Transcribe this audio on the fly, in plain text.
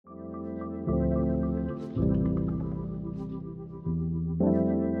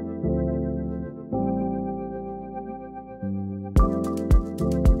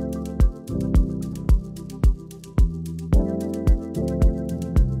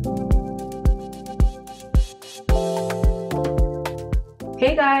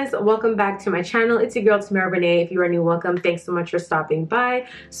Hey guys, welcome back to my channel. It's your girl Tamara Renaye. If you are new, welcome. Thanks so much for stopping by.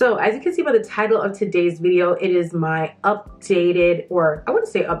 So as you can see by the title of today's video, it is my updated, or I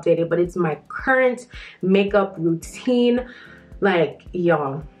wouldn't say updated, but it's my current makeup routine. Like,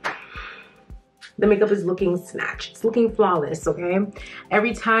 y'all, the makeup is looking snatched. It's looking flawless, okay?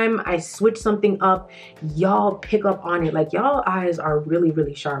 Every time I switch something up, y'all pick up on it. Like, y'all eyes are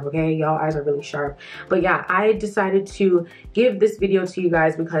really sharp, okay? Y'all eyes are really sharp. But yeah, I decided to give this video to you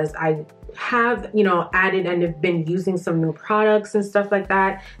guys because I have, you know, added and have been using some new products and stuff like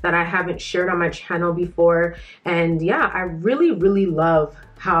that that I haven't shared on my channel before. And yeah, I really love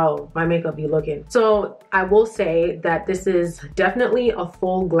how my makeup be looking. So I will say that this is definitely a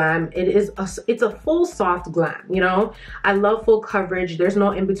full glam. It's a full soft glam, you know? I love full coverage. There's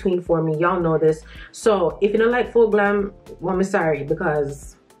no in between for me. Y'all know this. So if you don't like full glam, well, I'm sorry,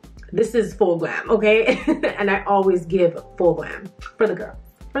 because this is full glam, okay? And I always give full glam for the girls.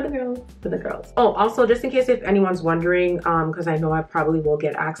 For the girls. Oh, also, just in case if anyone's wondering, because I know I probably will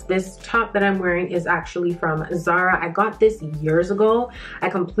get asked, this top that I'm wearing is actually from Zara. I got this years ago. I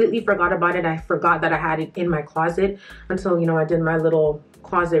completely forgot about it. I forgot that I had it in my closet until, you know, I did my little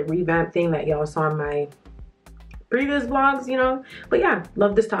closet revamp thing that y'all saw in my previous vlogs, you know. But yeah,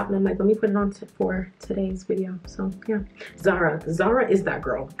 love this top, and I'm like, let me put it on for today's video. So yeah, Zara is that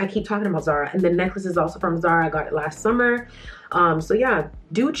girl. I keep talking about Zara, and the necklace is also from Zara. I got it last summer. So yeah,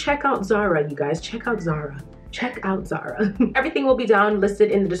 do check out Zara, you guys. Check out Zara. Check out Zara. Everything will be down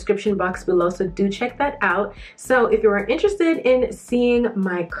listed in the description box below, so do check that out. So if you are interested in seeing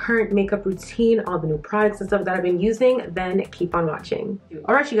my current makeup routine, all the new products and stuff that I've been using, then keep on watching.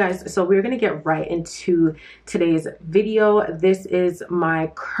 All right, you guys, so we're gonna get right into today's video. This is my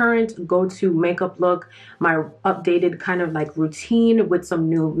current go-to makeup look, my updated kind of like routine with some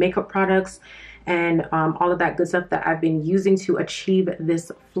new makeup products and all of that good stuff that I've been using to achieve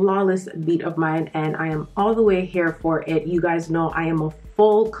this flawless beat of mine, and I am all the way here for it. You guys know I am a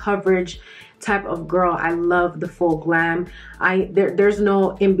full coverage type of girl. I love the full glam. There's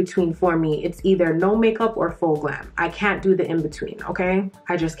no in between for me. It's either no makeup or full glam. I can't do the in between, okay?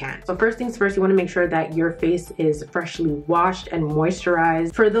 I just can't. So first things first, you want to make sure that your face is freshly washed and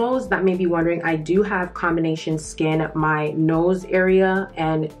moisturized. For those that may be wondering, I do have combination skin. My nose area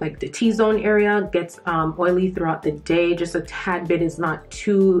and like the T-zone area gets oily throughout the day, just a tad bit. Is not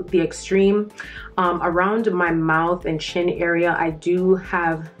to the extreme. Around my mouth and chin area, I do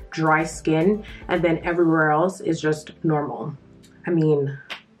have dry skin, and then everywhere else is just normal. I mean,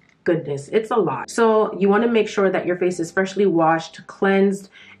 goodness, it's a lot. So you want to make sure that your face is freshly washed, cleansed,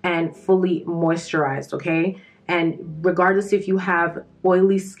 and fully moisturized, okay? And regardless if you have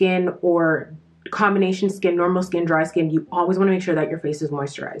oily skin or combination skin, normal skin, dry skin, you always want to make sure that your face is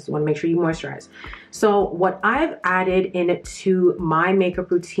moisturized. You want to make sure you moisturize. So what I've added into my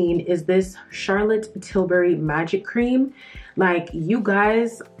makeup routine is this Charlotte Tilbury Magic Cream. Like, you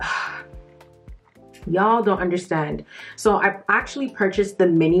guys, y'all don't understand. So I actually purchased the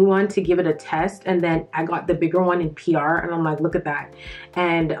mini one to give it a test, and then I got the bigger one in PR, and I'm like, look at that.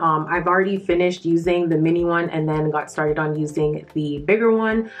 And I've already finished using the mini one and then got started on using the bigger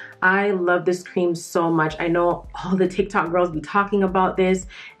one. I love this cream so much. I know all the TikTok girls be talking about this,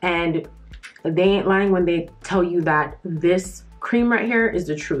 and they ain't lying when they tell you that this cream right here is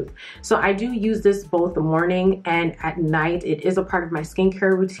the truth. So I do use this both the morning and at night. It is a part of my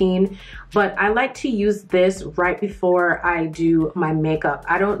skincare routine, but I like to use this right before I do my makeup.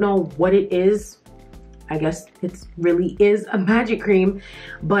 I don't know what it is. I guess it really is a magic cream,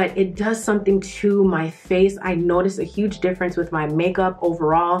 but it does something to my face. I notice a huge difference with my makeup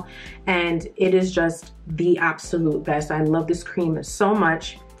overall, and it is just the absolute best. I love this cream so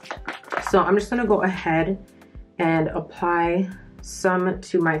much. So I'm just gonna go ahead and apply some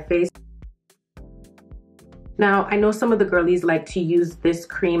to my face. Now, I know some of the girlies like to use this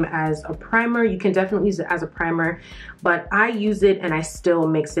cream as a primer. You can definitely use it as a primer, but I use it and I still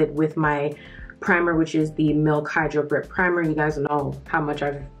mix it with my primer, which is the Milk Hydro Grip Primer. You guys know how much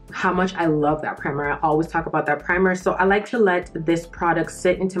I love that primer. I always talk about that primer. So I like to let this product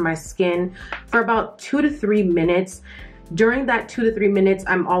sit into my skin for about 2 to 3 minutes. During that 2 to 3 minutes,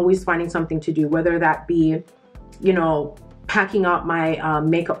 I'm always finding something to do, whether that be, you know, packing out my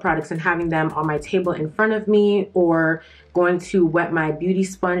makeup products and having them on my table in front of me, or going to wet my beauty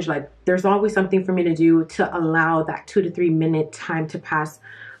sponge. Like, there's always something for me to do to allow that 2 to 3 minute time to pass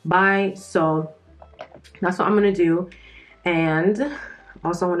by. So that's what I'm gonna do. And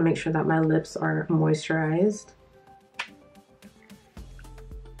also I want to make sure that my lips are moisturized.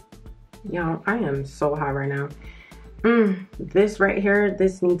 Y'all, I am so hot right now. This right here,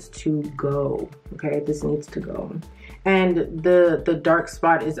 this needs to go, okay? This needs to go. And the dark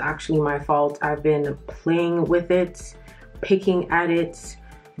spot is actually my fault. I've been playing with it, picking at it,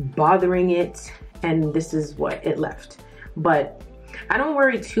 bothering it, and this is what it left. But I don't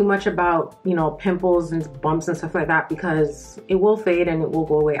worry too much about, you know, pimples and bumps and stuff like that, because it will fade and it will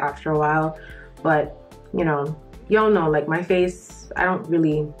go away after a while. But, you know, y'all know, like, my face, I don't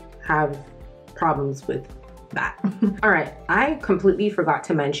really have problems with that. All right, I completely forgot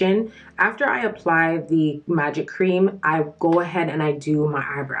to mention, after I apply the magic cream, I go ahead and I do my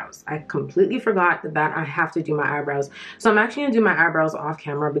eyebrows. I completely forgot that I have to do my eyebrows. So I'm actually gonna do my eyebrows off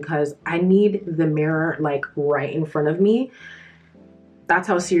camera because I need the mirror like right in front of me. That's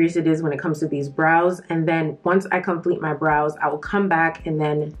how serious it is when it comes to these brows. And then once I complete my brows, I will come back and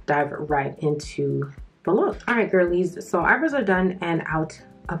then dive right into the look. All right, girlies, so eyebrows are done and out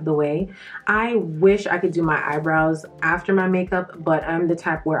of the way. I wish I could do my eyebrows after my makeup, but I'm the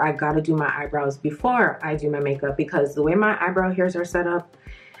type where I gotta do my eyebrows before I do my makeup, because the way my eyebrow hairs are set up,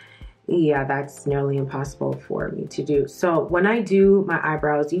 yeah, that's nearly impossible for me to do. So when I do my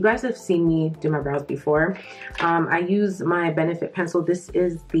eyebrows, you guys have seen me do my brows before. I use my Benefit pencil. This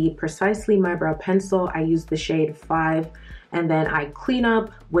is the Precisely My Brow pencil. I use the shade 5, and then I clean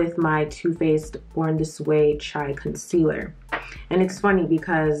up with my Too Faced Born This Way Chai Concealer. And it's funny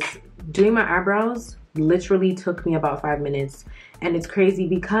because doing my eyebrows literally took me about 5 minutes. And it's crazy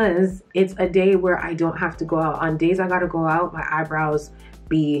because it's a day where I don't have to go out. On days I gotta go out, my eyebrows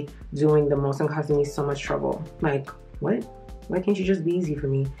be doing the most and causing me so much trouble. Like, what? Why can't you just be easy for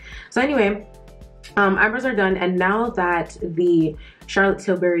me? So anyway, eyebrows are done, and now that the Charlotte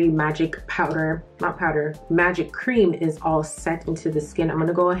Tilbury magic powder, not powder, magic cream is all set into the skin, I'm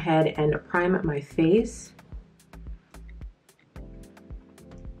gonna go ahead and prime my face.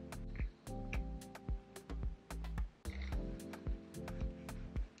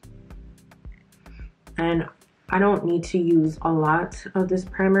 And I don't need to use a lot of this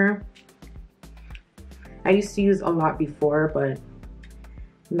primer. I used to use a lot before, but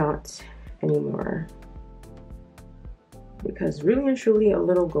not anymore. Because really and truly, a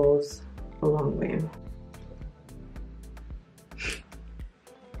little goes a long way.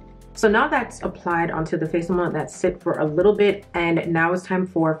 So now that's applied onto the face, I'm gonna let that sit for a little bit, and now it's time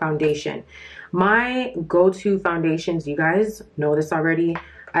for foundation. My go-to foundations, you guys know this already.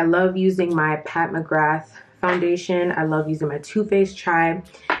 I love using my Pat McGrath foundation. I love using my Too Faced Chai.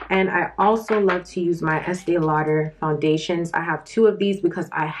 And I also love to use my Estee Lauder foundations. I have 2 of these because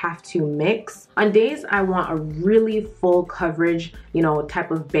I have to mix. On days I want a really full coverage, you know,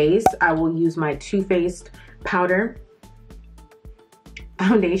 type of base, I will use my Too Faced powder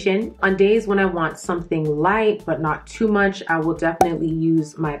foundation. On days when I want something light but not too much, I will definitely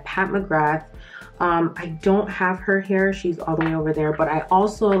use my Pat McGrath. I don't have her here, she's all the way over there, but I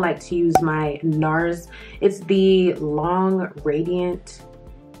also like to use my NARS. It's the Long Radiant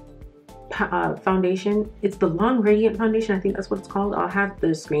foundation. It's the Long Radiant foundation, I think that's what it's called. I'll have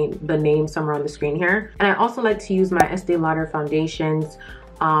the name somewhere on the screen here. And I also like to use my Estee Lauder foundations.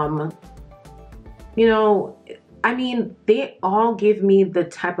 You know, I mean, they all give me the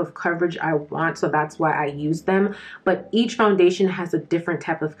type of coverage I want, so that's why I use them. But each foundation has a different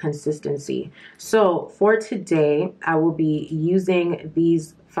type of consistency. So for today, I will be using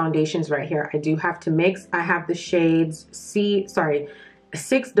these foundations right here. I do have to mix. I have the shades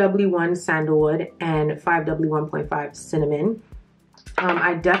 6W1 Sandalwood and 5W1.5 Cinnamon.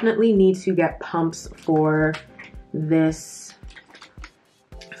 I definitely need to get pumps for this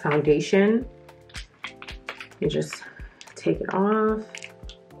foundation. You just take it off,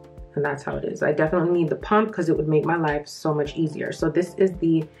 and that's how it is. I definitely need the pump because it would make my life so much easier. So this is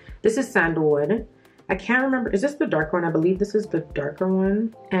Sandalwood. I can't remember, is this the darker one? I believe this is the darker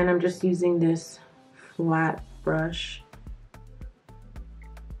one. And I'm just using this flat brush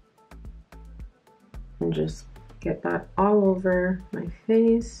and just get that all over my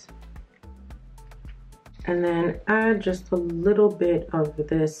face. And then add just a little bit of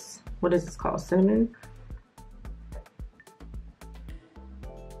this, what is this called? Cinnamon.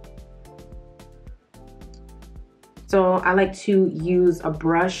 So I like to use a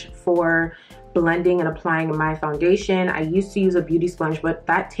brush for blending and applying my foundation. I used to use a beauty sponge, but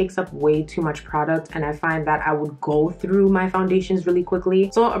that takes up way too much product, and I find that I would go through my foundations really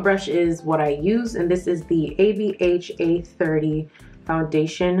quickly. So a brush is what I use, and this is the ABH A30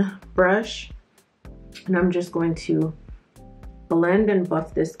 foundation brush. And I'm just going to blend and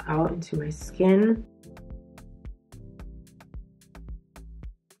buff this out into my skin.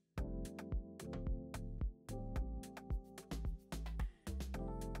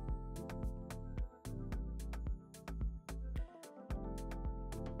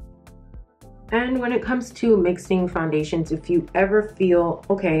 And when it comes to mixing foundations, if you ever feel,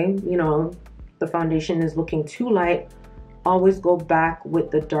 okay, you know, the foundation is looking too light, always go back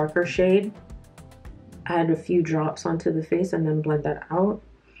with the darker shade. Add a few drops onto the face and then blend that out.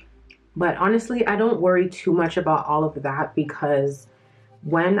 But honestly, I don't worry too much about all of that, because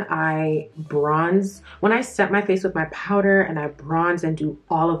when I bronze, when I set my face with my powder and I bronze and do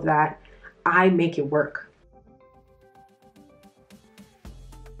all of that, I make it work.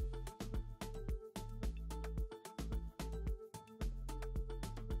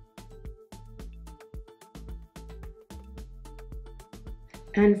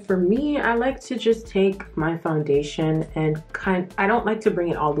 And for me, I like to just take my foundation and I don't like to bring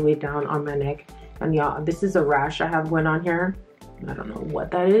it all the way down on my neck. And y'all, this is a rash I have going on here. I don't know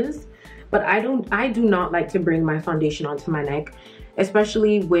what that is, but I do not like to bring my foundation onto my neck,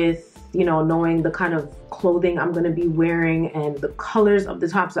 especially with, you know, knowing the kind of clothing I'm going to be wearing and the colors of the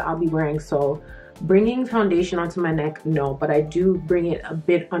tops that I'll be wearing. So bringing foundation onto my neck, no, but I do bring it a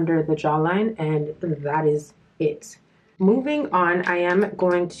bit under the jawline, and that is it. Moving on, I am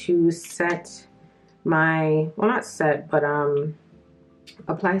going to set my, well, not set, but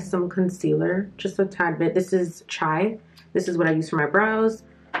apply some concealer, just a tad bit. This is Chai. This is what I use for my brows.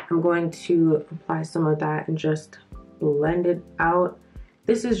 I'm going to apply some of that and just blend it out.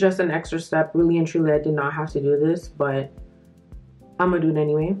 This is just an extra step. Really and truly, I did not have to do this, but I'm gonna do it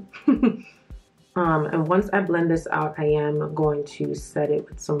anyway. And once I blend this out, I am going to set it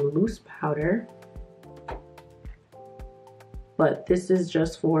with some loose powder. But this is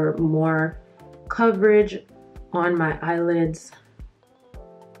just for more coverage on my eyelids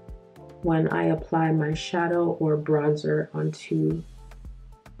when I apply my shadow or bronzer onto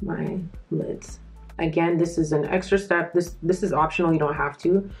my lids. Again, this is an extra step. This is optional, you don't have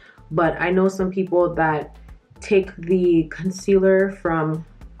to. But I know some people that take the concealer from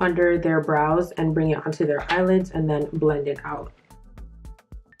under their brows and bring it onto their eyelids and then blend it out.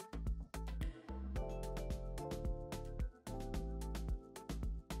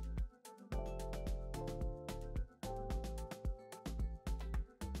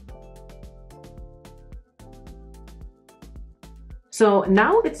 So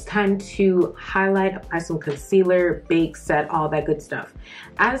now it's time to highlight, apply some concealer, bake, set, all that good stuff.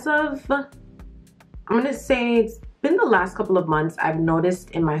 As of, I'm gonna say it's been the last couple of months, I've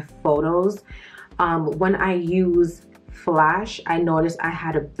noticed in my photos, when I use flash, I noticed I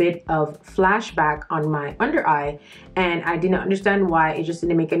had a bit of flashback on my under eye, and I didn't understand why. It just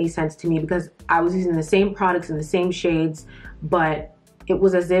didn't make any sense to me, because I was using the same products in the same shades, but it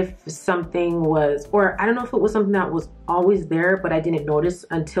was as if something was, or I don't know if it was something that was always there, but I didn't notice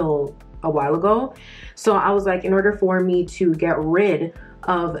until a while ago. So I was like, in order for me to get rid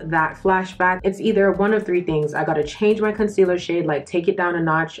of that flashback, it's either one of three things. I gotta change my concealer shade, like take it down a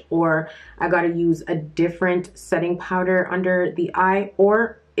notch, or I gotta use a different setting powder under the eye,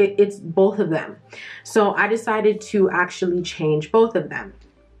 or it's both of them. So I decided to actually change both of them.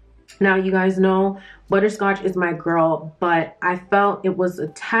 Now, you guys know butterscotch is my girl, but I felt it was a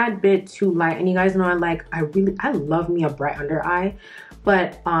tad bit too light. And you guys know I love me a bright under eye,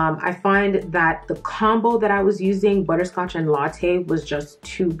 but I find that the combo that I was using, butterscotch and latte, was just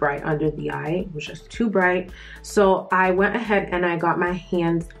too bright under the eye. It was just too bright. So I went ahead and I got my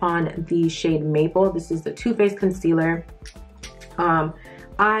hands on the shade Maple. This is the Too Faced concealer.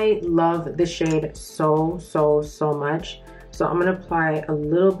 I love the shade so much. So I'm gonna apply a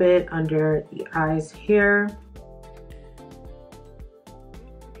little bit under the eyes here.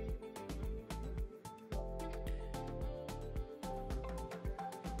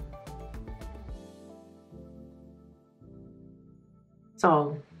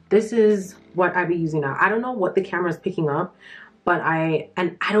 So this is what I be using now. I don't know what the camera is picking up, but I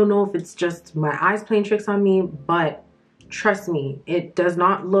don't know if it's just my eyes playing tricks on me, but trust me, it does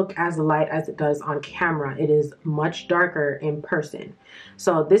not look as light as it does on camera. It is much darker in person.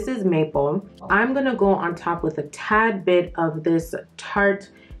 So this is Maple. I'm gonna go on top with a tad bit of this Tarte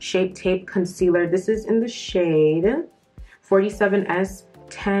Shape Tape concealer. This is in the shade 47S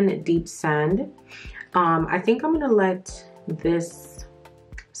 10 Deep Sand. I think I'm gonna let this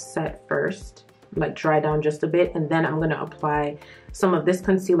set first, like dry down just a bit, and then I'm gonna apply some of this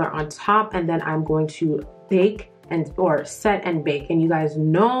concealer on top, and then I'm going to bake or set and bake. And you guys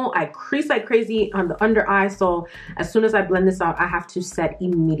know I crease like crazy on the under eye, so as soon as I blend this out, I have to set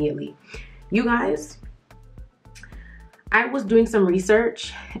immediately. You guys, I was doing some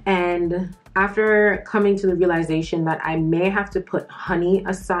research, and after coming to the realization that I may have to put honey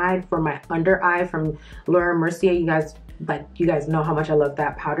aside for my under eye from Laura Mercier, you guys know how much I love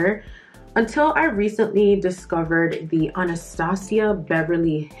that powder, until I recently discovered the Anastasia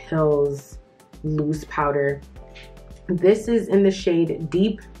Beverly Hills loose powder. This is in the shade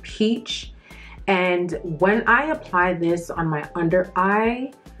Deep Peach. And when I apply this on my under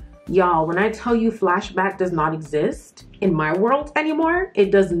eye, y'all, when I tell you flashback does not exist in my world anymore,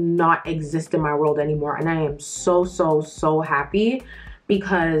 it does not exist in my world anymore. And I am so, so, so happy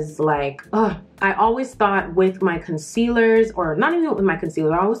because like, I always thought with my concealers, or not even with my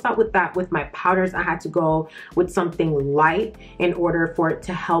concealer, I always thought with my powders, I had to go with something light in order for it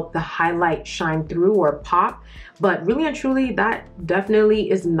to help the highlight shine through or pop. But really and truly, that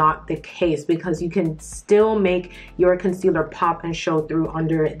definitely is not the case, because you can still make your concealer pop and show through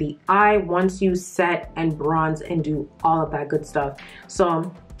under the eye once you set and bronze and do all of that good stuff.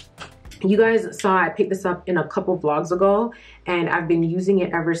 So you guys saw I picked this up in a couple vlogs ago, and I've been using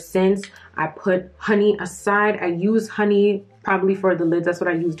it ever since. I put honey aside. I use honey probably for the lids. That's what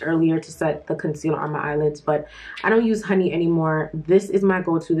I used earlier to set the concealer on my eyelids, but I don't use honey anymore. This is my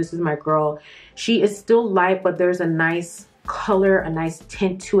go-to. This is my girl. She is still light, but there's a nice color, a nice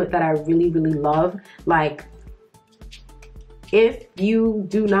tint to it that I really, really love. Like, if you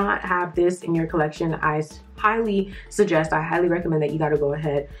do not have this in your collection, I highly recommend that you gotta go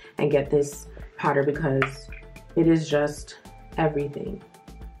ahead and get this powder, because it is just everything.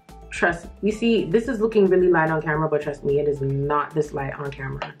 Trust, you see, this is looking really light on camera, but trust me, it is not this light on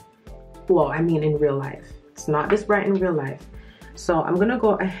camera. Well, I mean in real life. It's not this bright in real life. So I'm gonna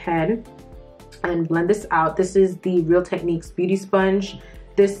go ahead and blend this out. This is the Real Techniques Beauty Sponge.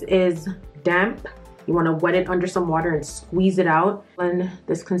 This is damp. You wanna wet it under some water and squeeze it out. Blend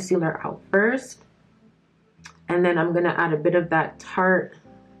this concealer out first. And then I'm gonna add a bit of that Tarte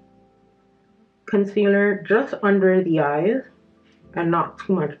concealer just under the eyes, and not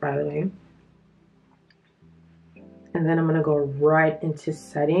too much, by the way. And then I'm gonna go right into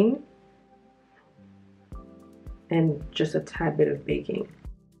setting and just a tad bit of baking.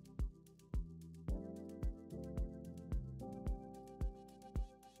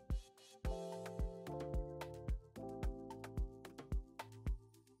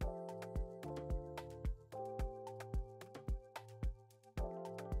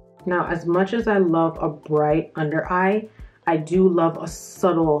 Now, as much as I love a bright under eye, I do love a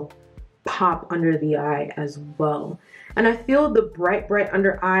subtle pop under the eye as well. And I feel the bright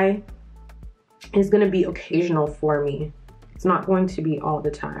under eye is gonna be occasional for me. It's not going to be all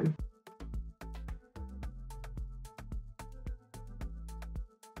the time.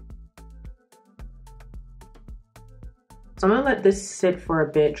 So I'm gonna let this sit for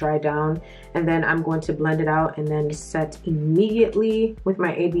a bit, dry down, and then I'm going to blend it out and then set immediately with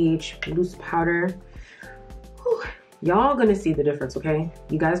my ABH loose powder. Y'all gonna see the difference, okay?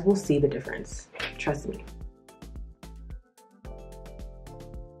 You guys will see the difference, trust me.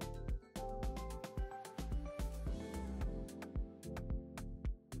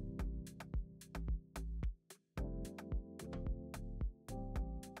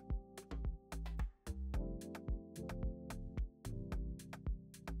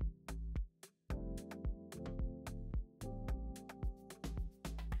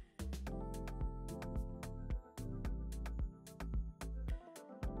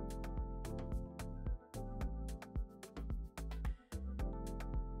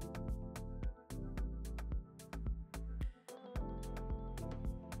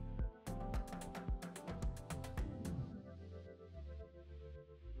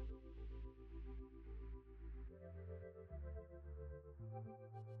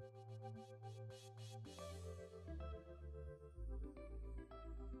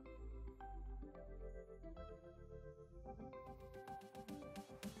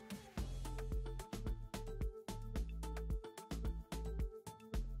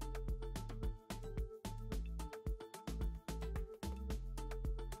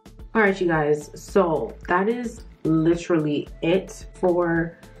 All right, you guys, so that is literally it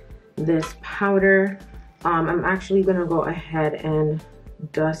for this powder. I'm actually gonna go ahead and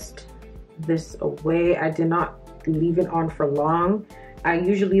dust this away. I did not leave it on for long. I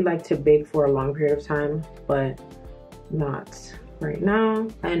usually like to bake for a long period of time, but not right now.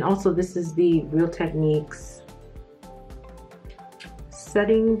 And also, this is the Real Techniques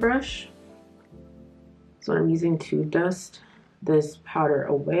setting brush. So I'm using to dust this powder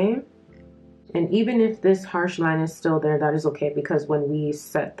away. And even if this harsh line is still there, that is okay, because when we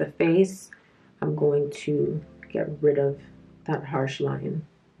set the face, I'm going to get rid of that harsh line.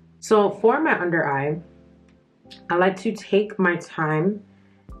 So for my under eye, I like to take my time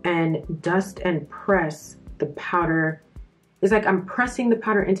and dust and press the powder. It's like I'm pressing the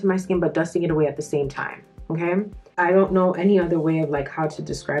powder into my skin but dusting it away at the same time, okay? I don't know any other way of like how to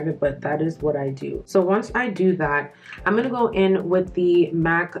describe it, but that is what I do. So once I do that, I'm gonna go in with the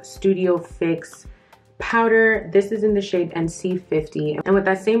MAC Studio Fix powder. This is in the shade NC50. And with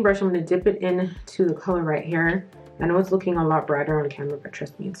that same brush, I'm gonna dip it into the color right here. I know it's looking a lot brighter on camera, but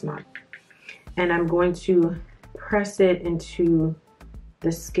trust me, it's not. And I'm going to press it into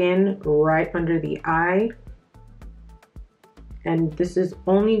the skin right under the eye. And this is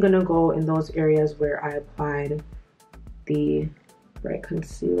only gonna go in those areas where I applied the bright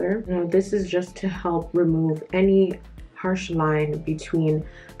concealer. Now, this is just to help remove any harsh line between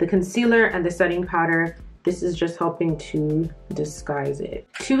the concealer and the setting powder. This is just helping to disguise it.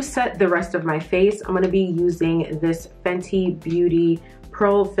 To set the rest of my face, I'm gonna be using this Fenty Beauty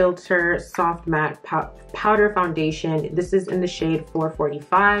Pro Filter Soft Matte Powder Foundation. This is in the shade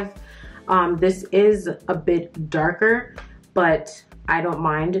 445. This is a bit darker, but I don't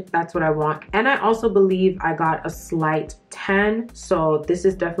mind. That's what I want. And I also believe I got a slight tan, so this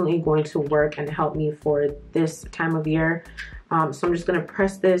is definitely going to work and help me for this time of year. So I'm just gonna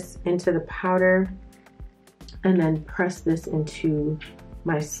press this into the powder and then press this into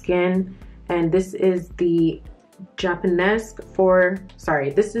my skin. And this is the Japanesque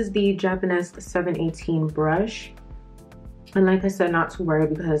 718 brush. And like I said, not to worry,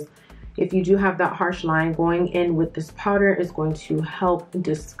 because if you do have that harsh line, going in with this powder is going to help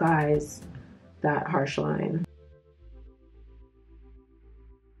disguise that harsh line.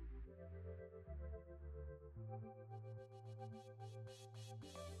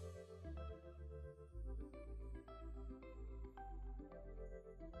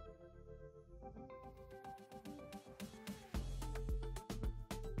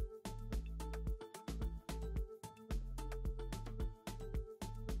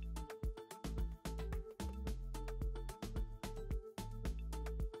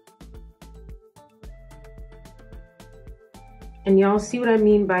 And y'all see what I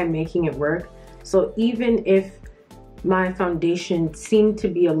mean by making it work. So even if my foundation seemed to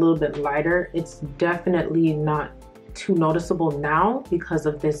be a little bit lighter, it's definitely not too noticeable now because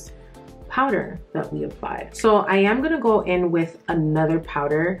of this powder that we applied. So I am gonna go in with another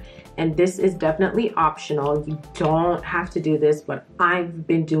powder, and this is definitely optional. You don't have to do this, but I've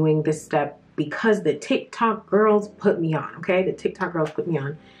been doing this step because the TikTok girls put me on, okay? The TikTok girls put me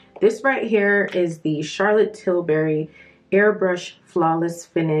on. This right here is the Charlotte Tilbury Airbrush Flawless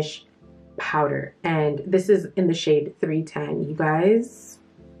Finish powder, and this is in the shade 310. You guys,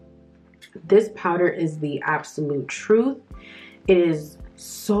 this powder is the absolute truth. It is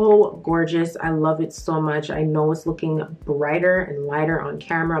so gorgeous. I love it so much. I know it's looking brighter and lighter on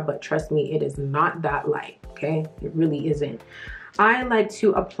camera, but trust me, it is not that light, okay? It really isn't. I like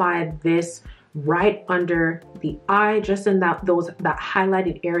to apply this right under the eye, just in that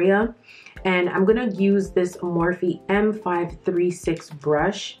highlighted area. And I'm gonna use this Morphe M536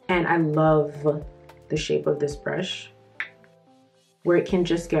 brush, and I love the shape of this brush where it can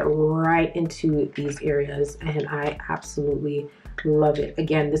just get right into these areas, and I absolutely love it.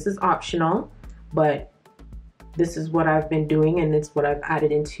 Again, this is optional, but this is what I've been doing, and it's what I've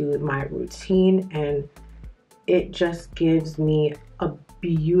added into my routine, and it just gives me a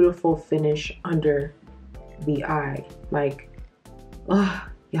beautiful finish under the eye. Like, ugh.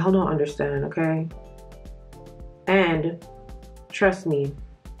 Y'all don't understand, okay? And trust me,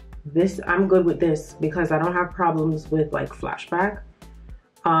 I'm good with this because I don't have problems with like flashback.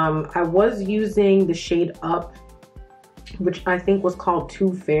 I was using the shade Up, which I think was called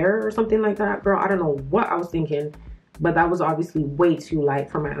Too Fair or something like that. Girl, I don't know what I was thinking, but that was obviously way too light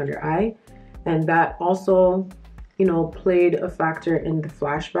for my under eye. And that also, you know, played a factor in the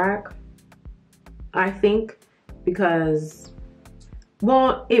flashback, I think, because,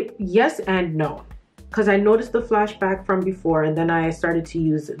 well, yes and no, because I noticed the flashback from before, and then I started to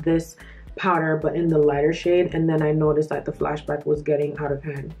use this powder but in the lighter shade, and then I noticed that the flashback was getting out of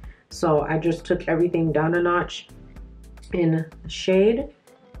hand. So I just took everything down a notch in shade,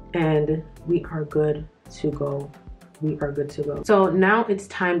 and we are good to go. We are good to go. So now it's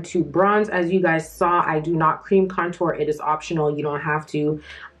time to bronze. As you guys saw, I do not cream contour. It is optional. You don't have to.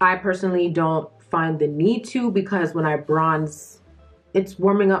 I personally don't find the need to, because when I bronze, it's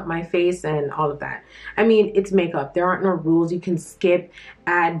warming up my face and all of that. I mean, it's makeup. There aren't no rules. You can skip,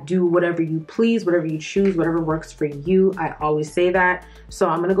 add, do whatever you please, whatever you choose, whatever works for you. I always say that. So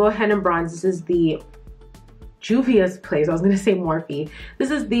I'm gonna go ahead and bronze. This is the Juvia's Place. I was gonna say Morphe. This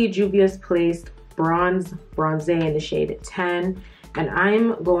is the Juvia's Place Bronzée in the shade 10. And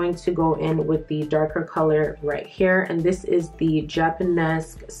I'm going to go in with the darker color right here. And this is the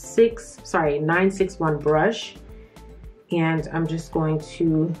Japanesque 961 brush. And I'm just going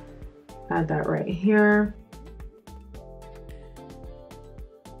to add that right here.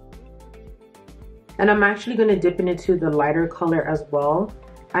 And I'm actually going to dip it into the lighter color as well.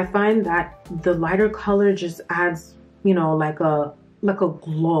 I find that the lighter color just adds, you know, like a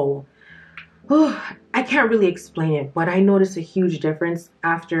glow. I can't really explain it, but I noticed a huge difference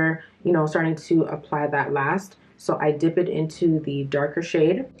after, you know, starting to apply that last. So I dip it into the darker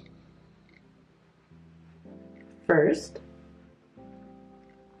shade first.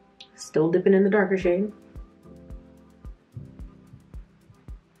 Still dipping in the darker shade.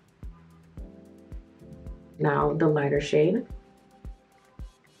 Now the lighter shade.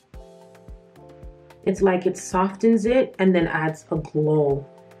 It's like it softens it and then adds a glow.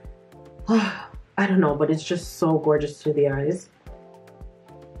 I don't know, but it's just so gorgeous to the eyes.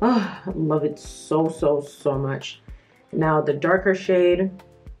 I love it so much. Now the darker shade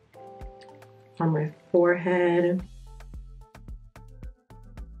on my forehead.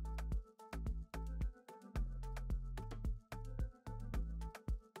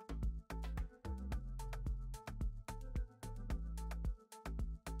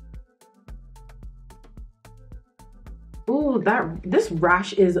 Ooh, this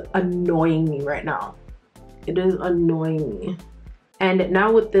rash is annoying me right now. It is annoying me. And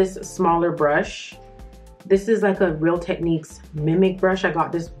now with this smaller brush, this is like a Real Techniques Mimic brush. I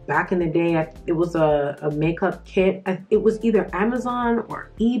got this back in the day. It was a makeup kit. It was either Amazon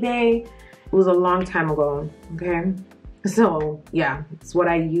or eBay. It was a long time ago, okay? So yeah, it's what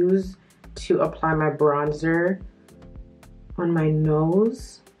I use to apply my bronzer on my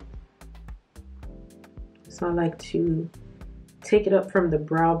nose. So I like to take it up from the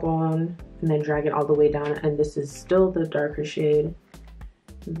brow bone and then drag it all the way down. And this is still the darker shade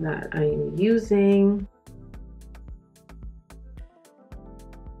that I am using.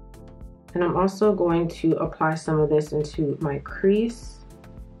 And I'm also going to apply some of this into my crease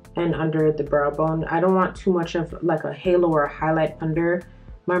and under the brow bone. I don't want too much of like a halo or a highlight under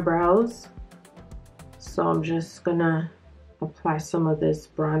my brows. So I'm just gonna apply some of this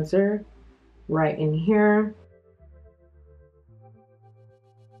bronzer right in here.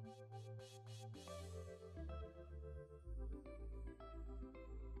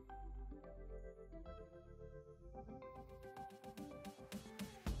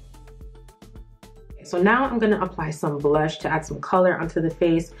 So now I'm going to apply some blush to add some color onto the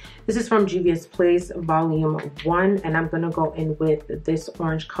face. This is from Juvia's Place Volume 1, and I'm going to go in with this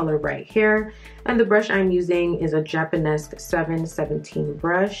orange color right here. And the brush I'm using is a Japanesque 717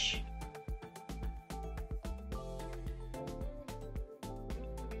 brush.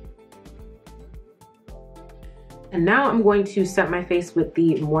 And now I'm going to set my face with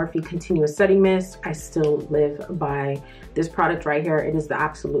the Morphe Continuous Setting Mist. I still live by this product right here. It is the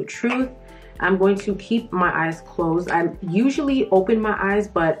absolute truth. I'm going to keep my eyes closed. I usually open my eyes,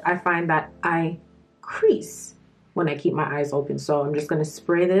 but I find that I crease when I keep my eyes open. So I'm just going to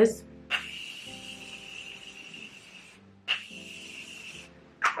spray this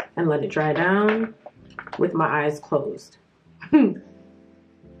and let it dry down with my eyes closed.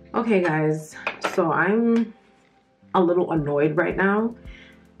 Okay, guys, so I'm a little annoyed right now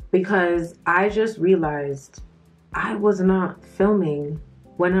because I just realized I was not filming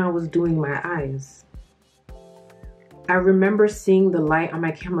when I was doing my eyes. I remember seeing the light on my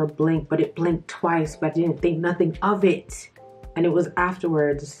camera blink, but it blinked twice, but I didn't think nothing of it. And it was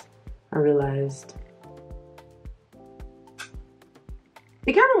afterwards I realized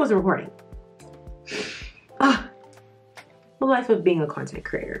the camera wasn't recording. The life of being a content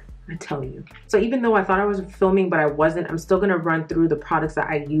creator, I tell you. So even though I thought I was filming, but I wasn't, I'm still gonna run through the products that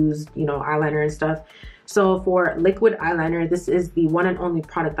I used, you know, eyeliner and stuff. So for liquid eyeliner, this is the one and only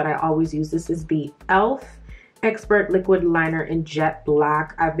product that I always use. This is the e.l.f. Expert Liquid Liner in Jet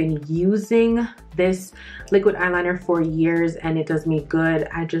Black. I've been using this liquid eyeliner for years and it does me good.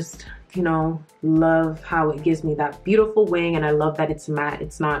 I just, you know, love how it gives me that beautiful wing, and I love that it's matte.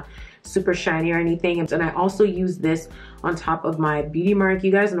 It's not super shiny or anything. And I also use this on top of my beauty mark.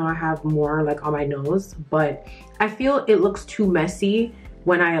 You guys know I have more like on my nose, but I feel it looks too messy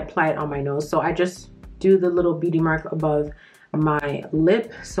when I apply it on my nose. So I just do the little beauty mark above my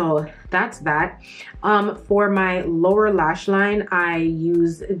lip. So that's that. For my lower lash line, I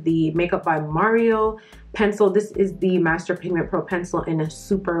use the Makeup by Mario pencil. This is the Master Pigment Pro pencil in a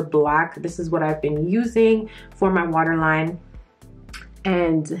super black. This is what I've been using for my waterline,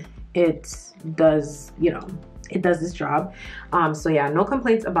 and it does, you know, it does this job. So yeah, no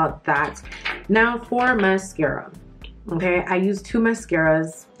complaints about that. Now for mascara. Okay, I use two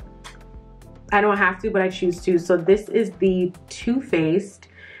mascaras. I don't have to, but I choose to. So this is the Too Faced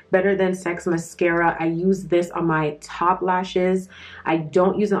Better Than Sex mascara. I use this on my top lashes. I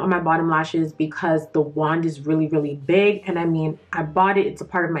don't use it on my bottom lashes because the wand is really, really big. And I mean, I bought it. It's a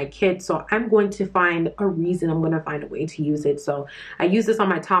part of my kit. So I'm going to find a reason. I'm going to find a way to use it. So I use this on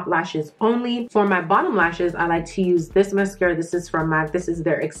my top lashes only. For my bottom lashes, I like to use this mascara. This is from MAC. This is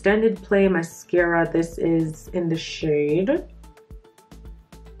their Extended Play mascara. This is in the shade.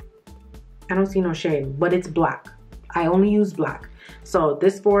 I don't see no shade, but it's black. I only use black. So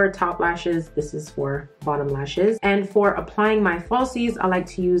this for top lashes, this is for bottom lashes. And for applying my falsies, I like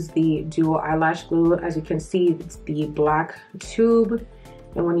to use the Duo Eyelash Glue. As you can see, it's the black tube.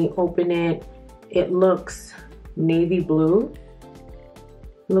 And when you open it, it looks navy blue.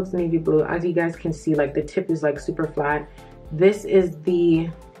 It looks navy blue. As you guys can see, like the tip is like super flat. This is the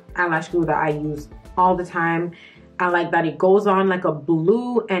eyelash glue that I use all the time. I like that it goes on like a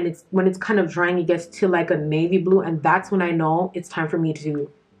blue, and it's when it's kind of drying, it gets to like a navy blue, and that's when I know it's time for me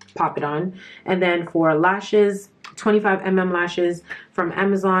to pop it on. And then for lashes, 25mm lashes from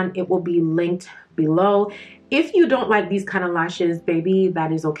Amazon, it will be linked below. If you don't like these kind of lashes, baby,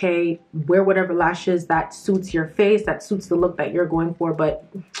 that is okay. Wear whatever lashes that suits your face, that suits the look that you're going for. But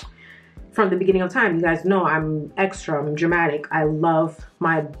from the beginning of time, you guys know I'm extra, I'm dramatic. I love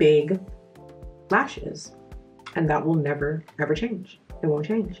my big lashes. And that will never, ever change. It won't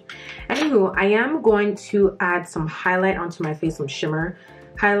change. Anywho, I am going to add some highlight onto my face, some shimmer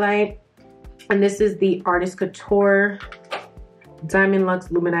highlight. And this is the Artist Couture Diamond Luxe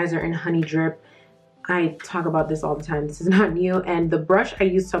Luminizer in Honey Drip. I talk about this all the time. This is not new. And the brush I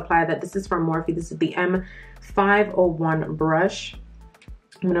use to apply that, this is from Morphe. This is the M501 brush.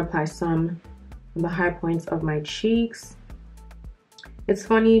 I'm gonna apply some on the high points of my cheeks. It's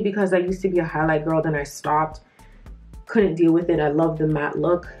funny because I used to be a highlight girl, then I stopped. Couldn't deal with it. I love the matte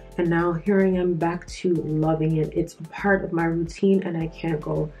look, and now here I am back to loving it. It's a part of my routine and I can't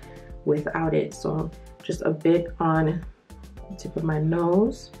go without it. So just a bit on the tip of my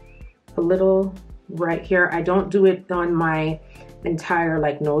nose, a little right here. I don't do it on my entire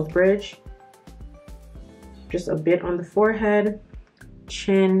like nose bridge. Just a bit on the forehead,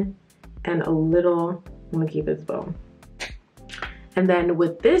 chin, and a little, I'm gonna keep this bow. And then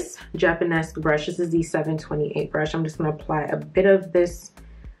with this Japanese brush, this is the 728 brush, I'm just gonna apply a bit of this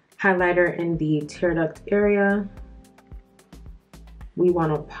highlighter in the tear duct area. We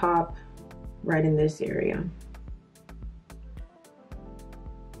wanna pop right in this area.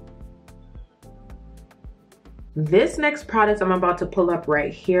 This next product I'm about to pull up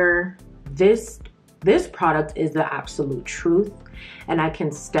right here, this product is the absolute truth. And I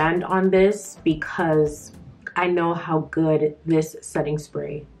can stand on this because I know how good this setting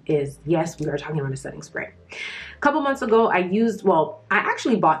spray is. Yes, we are talking about a setting spray. A couple months ago, I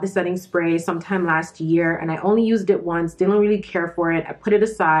actually bought the setting spray sometime last year, and I only used it once, didn't really care for it. I put it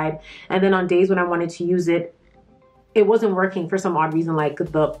aside, and then on days when I wanted to use it, it wasn't working for some odd reason. Like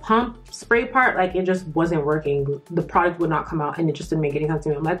the pump spray part, like it just wasn't working. The product would not come out, and it just didn't make any sense to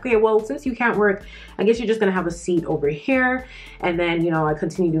me. I'm like, okay, well, since you can't work, I guess you're just gonna have a seat over here. And then, you know, I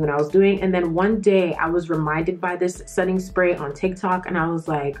continued doing what I was doing. And then one day I was reminded by this setting spray on TikTok, and I was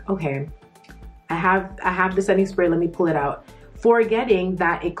like, okay, I have the setting spray, let me pull it out. Forgetting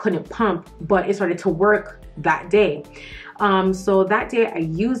that it couldn't pump, but it started to work that day. So that day I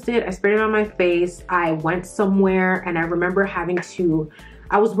used it, I sprayed it on my face, I went somewhere, and I remember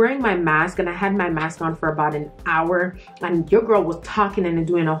I was wearing my mask, and I had my mask on for about an hour, and your girl was talking and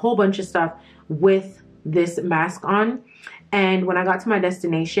doing a whole bunch of stuff with this mask on. And when I got to my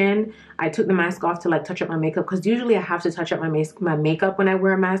destination, I took the mask off to like touch up my makeup, because usually I have to touch up my makeup when I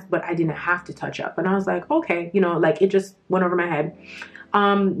wear a mask, but I didn't have to touch up. And I was like, okay, you know, like it just went over my head.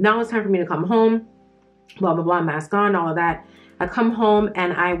 Now it's time for me to come home, blah, blah, blah, mask on, all of that. I come home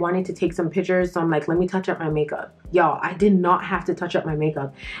and I wanted to take some pictures. So I'm like, let me touch up my makeup. Y'all, I did not have to touch up my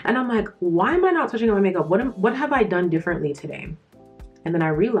makeup. And I'm like, why am I not touching up my makeup? What have I done differently today? And then I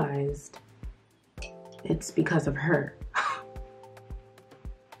realized it's because of her.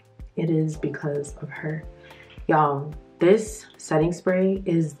 It is because of her. Y'all, this setting spray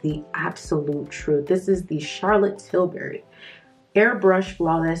is the absolute truth. This is the Charlotte Tilbury Airbrush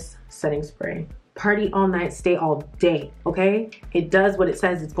Flawless Setting Spray. Party all night, stay all day, okay? It does what it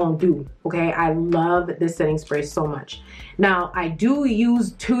says it's gonna do, okay? I love this setting spray so much. Now, I do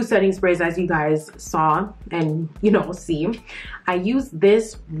use two setting sprays, as you guys saw and, you know, see. I use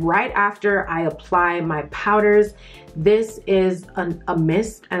this right after I apply my powders. This is a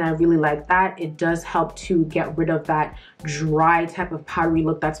mist, and I really like that. It does help to get rid of that dry type of powdery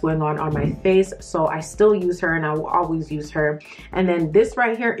look that's going on my face. So I still use her, and I will always use her. And then this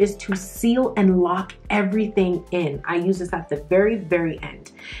right here is to seal and lock everything in. I use this at the very, very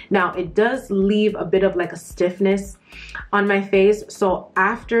end. Now, it does leave a bit of like a stiffness on my face. So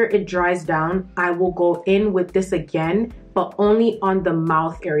after it dries down, I will go in with this again, but only on the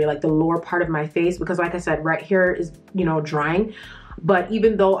mouth area, like the lower part of my face, because like I said, right here is, you know, drying. But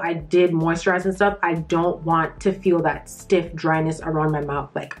even though I did moisturize and stuff, I don't want to feel that stiff dryness around my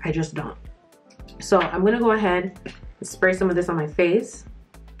mouth. Like, I just don't. So I'm gonna go ahead and spray some of this on my face.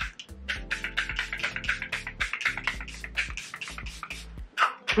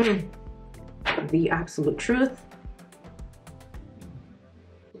 The absolute truth.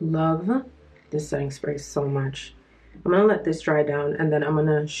 Love this setting spray so much. I'm gonna let this dry down, and then I'm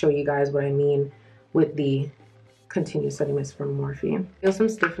gonna show you guys what I mean with the continuous setting mist from Morphe. Feel some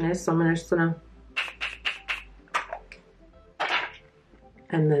stiffness, so I'm just gonna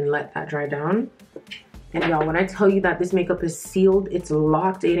and then let that dry down. And y'all, when I tell you that this makeup is sealed, it's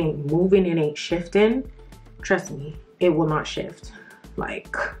locked, it ain't moving, it ain't shifting, trust me, it will not shift.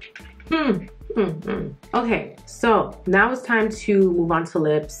 Like, Okay, so now it's time to move on to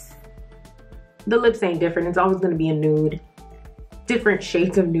lips. The lips ain't different. It's always gonna be a nude. Different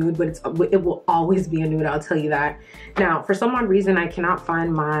shades of nude, but it will always be a nude, I'll tell you that. Now, for some odd reason, I cannot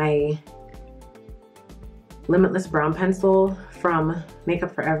find my Limitless brown pencil from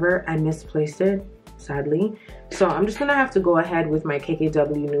Makeup Forever. I misplaced it, sadly. So I'm just gonna have to go ahead with my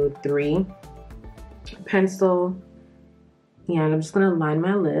KKW Nude 3 pencil. And I'm just gonna line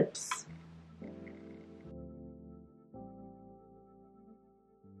my lips.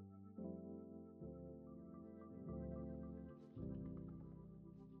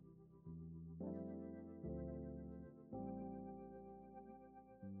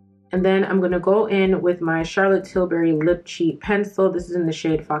 And then I'm gonna go in with my Charlotte Tilbury Lip Cheat pencil. This is in the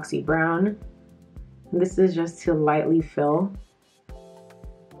shade Foxy Brown. And this is just to lightly fill.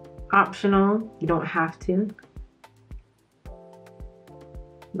 Optional, you don't have to.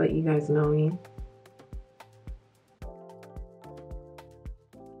 But you guys know me.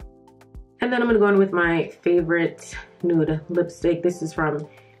 And then I'm gonna go in with my favorite nude lipstick. This is from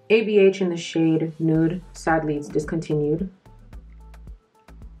ABH in the shade Nude. Sadly, it's discontinued.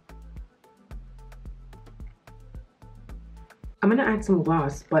 I'm gonna add some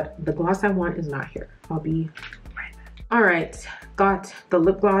gloss, but the gloss I want is not here. I'll be right back. All right, got the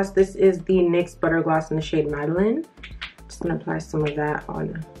lip gloss. This is the NYX Butter Gloss in the shade Madeleine. Just gonna apply some of that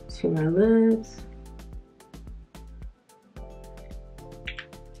on to my lips.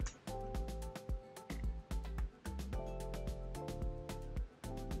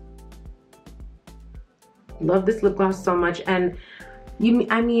 Love this lip gloss so much. And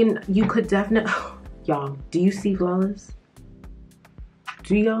I mean, you could definitely, y'all, do you see Flawless?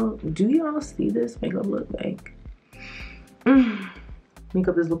 Do y'all see this makeup look like?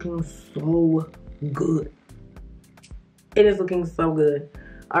 Makeup is looking so good. It is looking so good.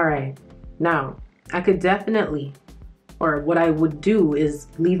 All right, now I could definitely, or what I would do is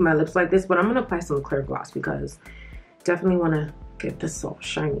leave my lips like this, but I'm gonna apply some clear gloss because definitely wanna get this all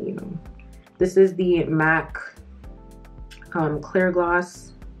shiny, you know. This is the MAC clear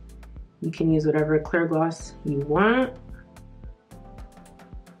gloss. You can use whatever clear gloss you want.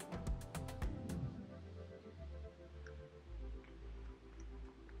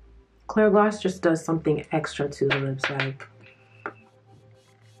 Clear gloss just does something extra to the lips. Like,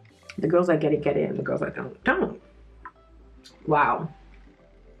 the girls that get it, and the girls that don't. Wow.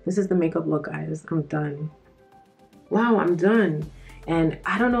 This is the makeup look, guys. I'm done. Wow, I'm done. And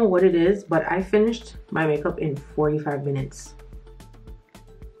I don't know what it is, but I finished my makeup in 45 minutes.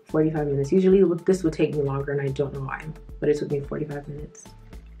 45 minutes. Usually this would take me longer, and I don't know why, but it took me 45 minutes.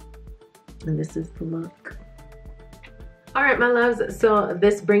 And this is the look. All right, my loves, so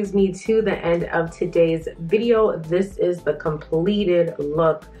this brings me to the end of today's video. This is the completed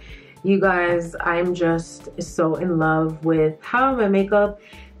look. You guys, I'm just so in love with how my makeup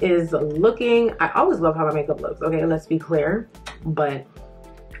is looking. I always love how my makeup looks, okay, let's be clear. But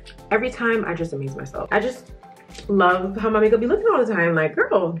every time I just amaze myself. I just love how my makeup be looking all the time. Like,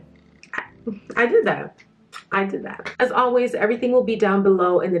 girl, I did that. I did that. As always, everything will be down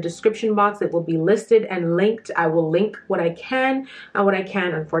below in the description box. It will be listed and linked. I will link what I can, and what I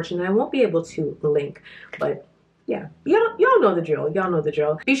can, unfortunately, I won't be able to link. But yeah, y'all know the drill. Y'all know the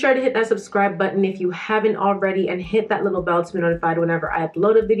drill. Be sure to hit that subscribe button if you haven't already, and hit that little bell to be notified whenever I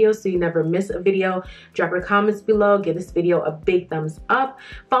upload a video so you never miss a video. Drop your comments below. Give this video a big thumbs up.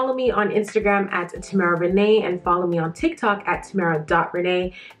 Follow me on Instagram at Tamara Renaye, and follow me on TikTok at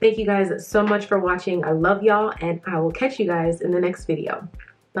Tamara.Renaye. Thank you guys so much for watching. I love y'all, and I will catch you guys in the next video.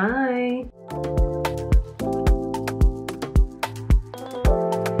 Bye.